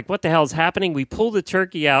we're like, what the hell is happening? We pull the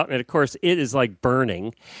turkey out and of course it is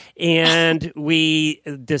burning. And we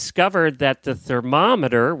discovered that the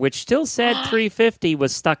thermometer, which still said 350,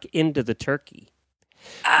 was stuck into the turkey.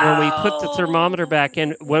 When we put the thermometer back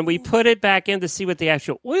in, when we put it back in to see what the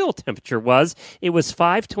actual oil temperature was, it was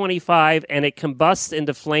 525 and it combusts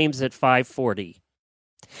into flames at 540.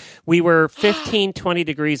 We were 15, 20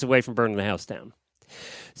 degrees away from burning the house down.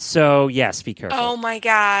 So, yes, be careful. Oh, my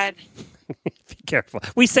God. Be careful.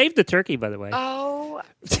 We saved the turkey, by the way. Oh,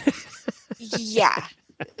 yeah.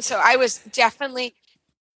 So I was definitely...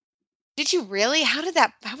 Did you really? How was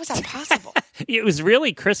that possible? It was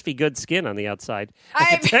really crispy, good skin on the outside.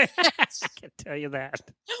 I can tell you that.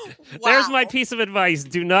 Wow. There's my piece of advice.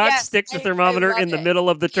 Do not stick the thermometer in the middle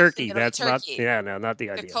of the turkey. That's not the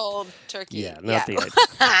idea. The cold turkey. Yeah, not the idea.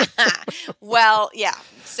 Well, yeah.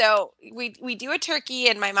 So we do a turkey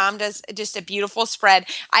and my mom does just a beautiful spread.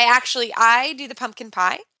 I do the pumpkin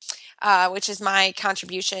pie, which is my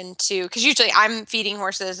contribution to, because usually I'm feeding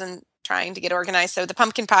horses and trying to get organized. So the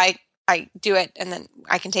pumpkin pie, I do it and then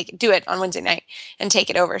I can do it on Wednesday night and take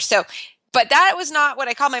it over. So, but that was not what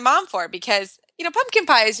I called my mom for because, pumpkin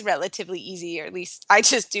pie is relatively easy, or at least I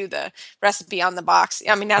just do the recipe on the box.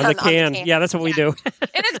 Not on the can. Yeah, that's what we do.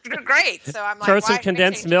 It is great. So I'm like, throw some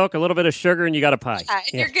condensed milk, a little bit of sugar, and you got a pie. Yeah,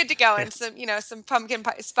 and you're good to go. And some pumpkin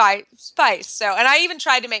pie spice. So, and I even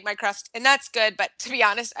tried to make my crust, and that's good. But to be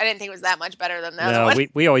honest, I didn't think it was that much better than the other one.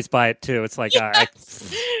 We always buy it too. It's like, all right.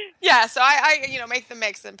 Yeah. So I make the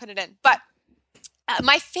mix and put it in. But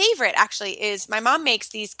my favorite actually is my mom makes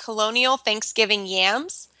these colonial Thanksgiving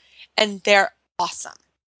yams, and they're awesome.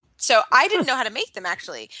 So I didn't know how to make them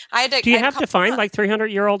actually. Do you have to find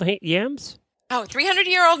 300-year-old yams? Oh,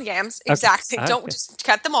 300-year-old yams. Exactly. Okay. Don't just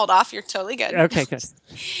cut the mold off. You're totally good. Okay, good.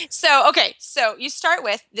 So you start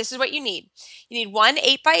with, this is what you need. You need 1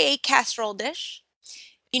 8x8 casserole dish.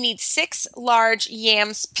 You need 6 large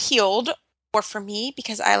yams peeled Or for me,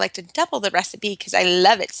 because I like to double the recipe because I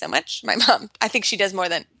love it so much. My mom, I think she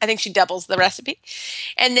doubles the recipe.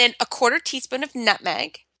 And then a 1/4 teaspoon of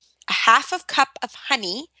nutmeg, a 1/2 cup of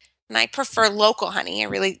honey, and I prefer local honey.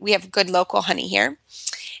 We have good local honey here.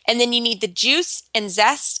 And then you need the juice and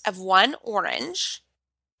zest of 1 orange.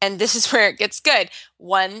 And this is where it gets good.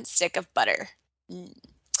 1 stick of butter.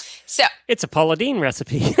 So it's a Paula Deen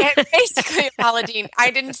recipe. Basically a Paula Deen. I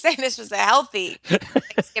didn't say this was a healthy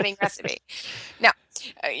Thanksgiving recipe. No.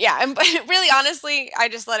 But really, honestly, I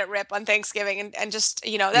just let it rip on Thanksgiving and just,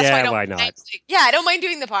 that's why I don't mind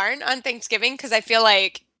doing the barn on Thanksgiving because I feel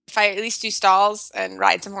like if I at least do stalls and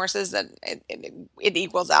ride some horses, then it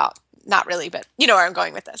equals out. Not really, but you know where I'm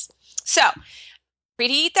going with this. So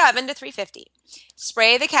preheat the oven to 350.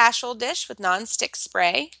 Spray the casserole dish with nonstick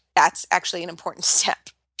spray. That's actually an important step.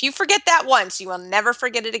 If you forget that once, you will never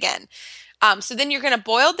forget it again. So then you're going to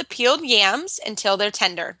boil the peeled yams until they're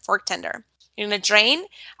tender, fork tender. You're going to drain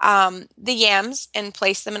the yams and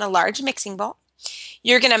place them in a large mixing bowl.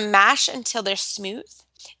 You're going to mash until they're smooth.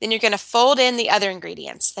 Then you're going to fold in the other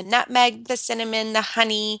ingredients, the nutmeg, the cinnamon, the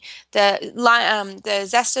honey, the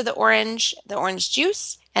zest of the orange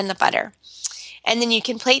juice, and the butter. And then you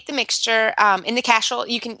can plate the mixture in the casserole.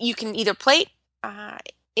 You can either plate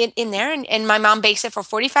in there, and my mom bakes it for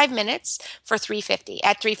 45 minutes at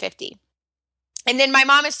 350. And then my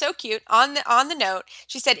mom is so cute on the note.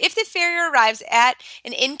 She said, if the farrier arrives at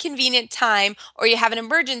an inconvenient time or you have an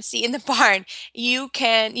emergency in the barn, you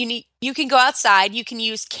can go outside. You can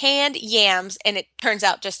use canned yams, and it turns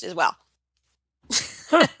out just as well.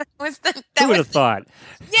 Huh. Who would have thought?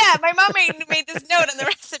 Yeah, my mom made this note on the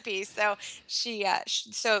recipe. So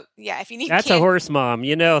if you need, that's a horse mom.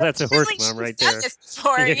 That's a horse mom right there. This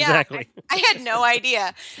before. Exactly. Yeah, I had no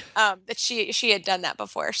idea that she had done that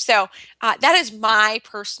before. So that is my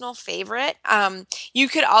personal favorite. You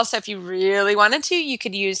could also, if you really wanted to, you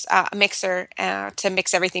could use a mixer to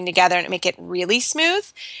mix everything together and make it really smooth.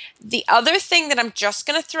 The other thing that I'm just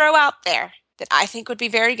going to throw out there that I think would be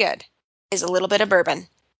very good is a little bit of bourbon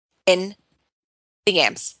in the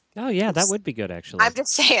yams. Oh, yeah, that would be good, actually. I'm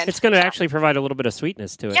just saying. It's going to actually provide a little bit of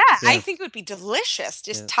sweetness to it. Yeah, I think it would be delicious.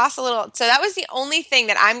 Just toss a little. So that was the only thing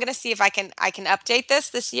that I'm going to see if I can update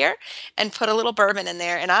this year and put a little bourbon in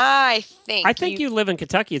there. And I think you live in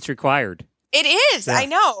Kentucky. It's required. It is. Yeah. I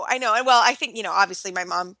know. And well, I think, obviously my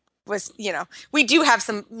mom was, we do have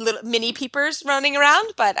some little mini peepers running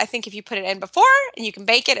around, but I think if you put it in before and you can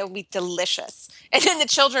bake it, it'll be delicious. And then the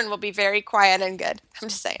children will be very quiet and good. I'm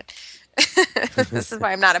just saying. This is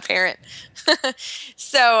why I'm not a parent.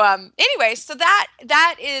 So anyway, so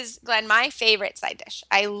that is, Glenn, my favorite side dish.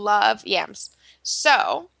 I love yams.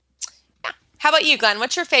 So yeah. How about you, Glenn?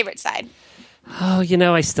 What's your favorite side? Oh,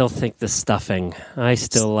 I still think the stuffing. I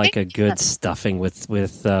still like a good stuffing with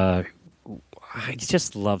I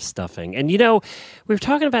just love stuffing. And, we were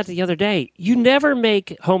talking about it the other day. You never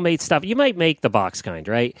make homemade stuff. You might make the box kind,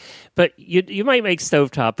 right? But you might make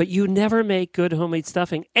stovetop, but you never make good homemade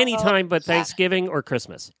stuffing anytime but Thanksgiving or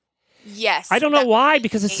Christmas. Yes. I don't know why,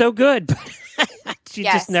 because it's so good. But you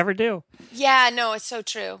just never do. Yeah, no, it's so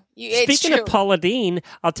true. Speaking of Paula Deen,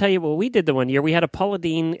 I'll tell you what we did the one year. We had a Paula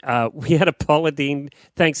Deen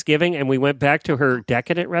Thanksgiving, and we went back to her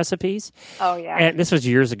decadent recipes. Oh yeah, and this was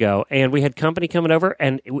years ago. And we had company coming over,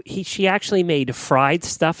 and she actually made fried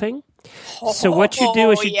stuffing. So what you do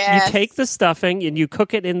is you take the stuffing and you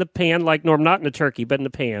cook it in the pan like normal, not in the turkey, but in the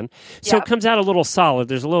pan. So it comes out a little solid.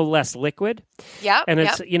 There's a little less liquid. Yeah. And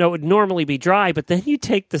it's, it would normally be dry, but then you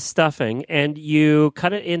take the stuffing and you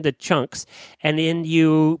cut it into chunks and then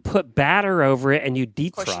you put batter over it and you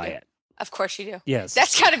deep fry it. Of course you do. Yes.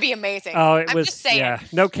 That's got to be amazing. Oh, I'm just saying.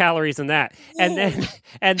 No calories in that. Ooh.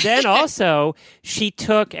 And then also she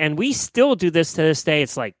took, and we still do this to this day,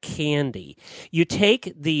 it's like candy. You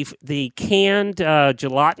take the canned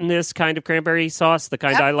gelatinous kind of cranberry sauce, the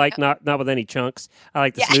kind I like, not with any chunks. I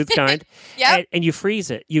like the smooth kind. And you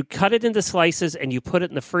freeze it. You cut it into slices and you put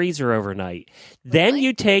it in the freezer overnight. Then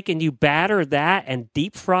you take and you batter that and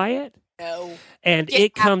deep fry it. No. And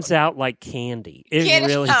it comes out like candy. It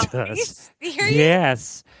really does. Are you serious?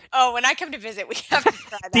 Yes. Oh, when I come to visit, we have to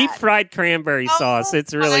try that. Deep fried cranberry sauce.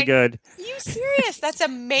 It's really good. Are you serious? That's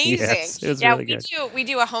amazing. Yes, it was really good. We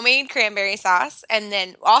do a homemade cranberry sauce, and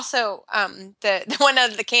then also the one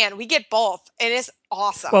out of the can. We get both. It is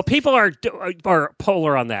awesome. Well, people are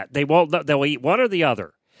polar on that. They'll eat one or the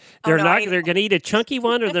other. They're going to eat a chunky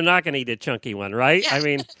one or they're not going to eat a chunky one, right? Yeah. I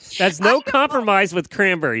mean, there's no compromise with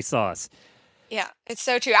cranberry sauce. Yeah, it's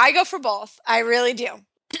so true. I go for both. I really do.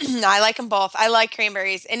 I like them both. I like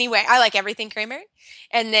cranberries anyway. I like everything cranberry.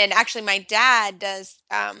 And then actually my dad does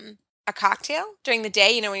a cocktail during the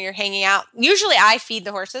day, when you're hanging out. Usually I feed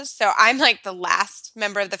the horses, so I'm like the last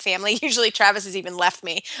member of the family. Usually Travis has even left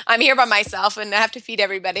me. I'm here by myself and I have to feed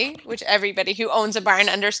everybody, which everybody who owns a barn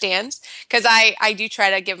understands, because I do try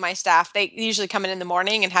to give my staff, they usually come in the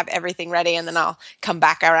morning and have everything ready, and then I'll come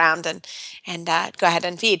back around and go ahead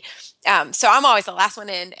and feed. So I'm always the last one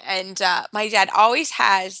in, and my dad always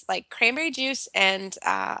has like cranberry juice and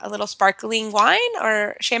a little sparkling wine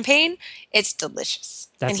or champagne. It's delicious.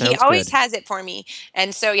 That and sounds he always good. has it for me.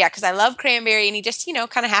 And so, yeah, because I love cranberry, and he just,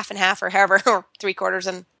 kind of half and half or however, or 3/4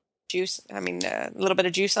 and juice. I mean, a little bit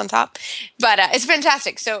of juice on top. But it's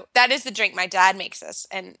fantastic. So that is the drink my dad makes us,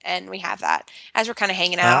 and we have that as we're kind of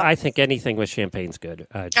hanging out. I think anything with champagne's good.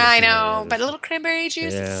 I know, but a little cranberry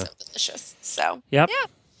juice is so delicious. So, yep. Yeah.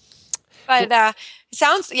 But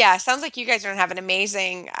sounds like you guys are going to have an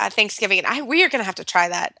amazing Thanksgiving. And we are going to have to try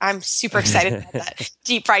that. I'm super excited about that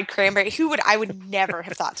deep fried cranberry. I would never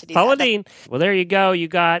have thought to do Paula that. Dean. Well, there you go. You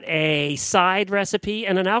got a side recipe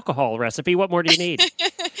and an alcohol recipe. What more do you need?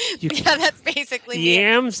 That's basically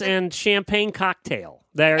yams and champagne cocktail.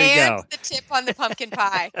 There you go. And the tip on the pumpkin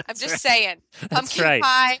pie. I'm just saying. Pumpkin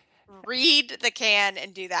pie. Read the can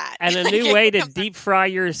and do that. And a new way to deep fry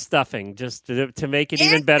your stuffing, just to make it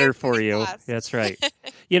even better for you. That's right.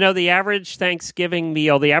 The average Thanksgiving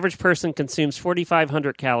meal, the average person consumes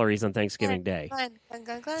 4,500 calories on Thanksgiving Day. Glenn.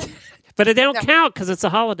 But they don't count because it's a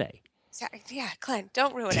holiday. Yeah, Glenn,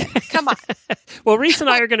 don't ruin it. Come on. Well, Reese and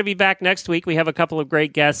I are going to be back next week. We have a couple of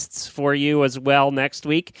great guests for you as well next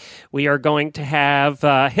week. We are going to have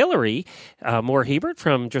Hillary Moore-Hebert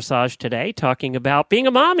from Dressage Today talking about being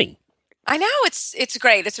a mommy. I know, it's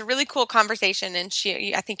great. It's a really cool conversation, and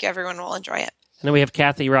I think everyone will enjoy it. And then we have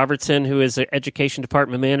Kathy Robertson, who is the Education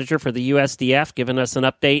Department Manager for the USDF, giving us an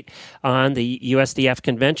update on the USDF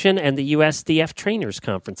Convention and the USDF Trainers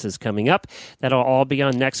Conferences coming up. That'll all be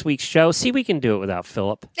on next week's show. See, we can do it without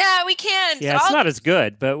Philip. Yeah, we can. Yeah, it's not as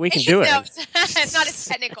good, but we can do it. It's not as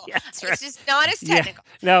technical. Yeah, right. It's just not as technical.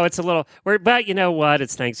 Yeah. No, it's a little... But you know what?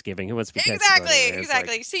 It's Thanksgiving. Who wants to be technical?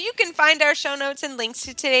 Exactly. So you can find our show notes and links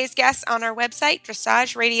to today's guests on our website,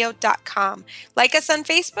 dressageradio.com. Like us on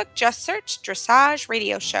Facebook, just search Dressage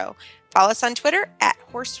Radio Show. Follow us on Twitter at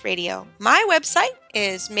Horse Radio. My website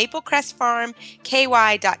is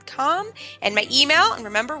maplecrestfarmky.com, and my email, and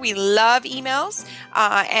remember, we love emails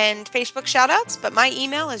and Facebook shout-outs, but my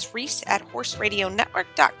email is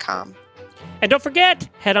reese@horseradionetwork.com. And don't forget,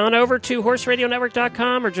 head on over to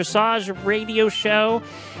horseradionetwork.com or Dressage Radio Show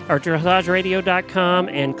or dressageradio.com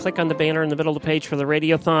and click on the banner in the middle of the page for the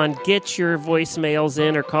Radiothon. Get your voicemails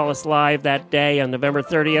in or call us live that day on November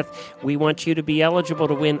 30th. We want you to be eligible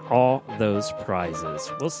to win all those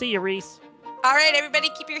prizes. We'll see you, Reese. All right,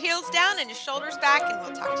 everybody, keep your heels down and your shoulders back, and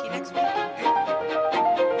we'll talk to you next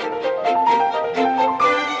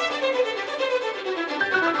week.